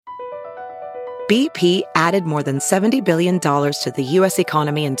BP added more than $70 billion to the U.S.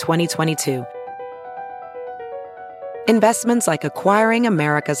 economy in 2022. Investments like acquiring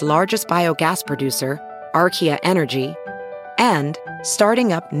America's largest biogas producer, Archaea Energy, and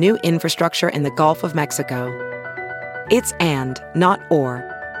starting up new infrastructure in the Gulf of Mexico. It's and, not or.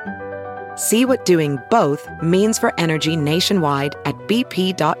 See what doing both means for energy nationwide at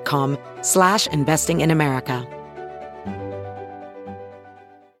bp.com/investing in America.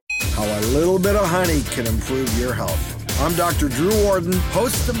 How a little bit of honey can improve your health. I'm Dr. Drew Ordon,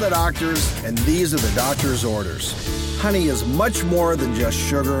 host of The Doctors, and these are The Doctor's Orders. Honey is much more than just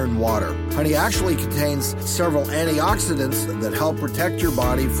sugar and water. Honey actually contains several antioxidants that help protect your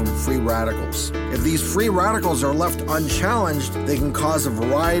body from free radicals. If these free radicals are left unchallenged, they can cause a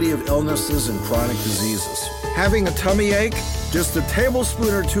variety of illnesses and chronic diseases. Having a tummy ache? Just a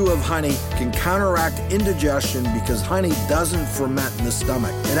tablespoon or two of honey can counteract indigestion because honey doesn't ferment in the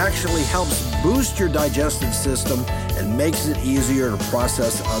stomach. It actually helps boost your digestive system and makes it easier to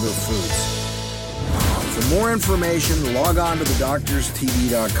process other foods. For more information, log on to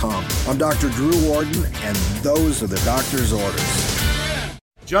thedoctorstv.com. I'm Dr. Drew Ordon, and those are The Doctor's Orders.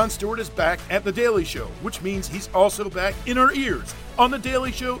 Jon Stewart is back at The Daily Show, which means he's also back in our ears on The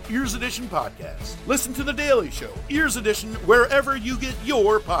Daily Show Ears Edition podcast. Listen to The Daily Show Ears Edition wherever you get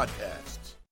your podcasts.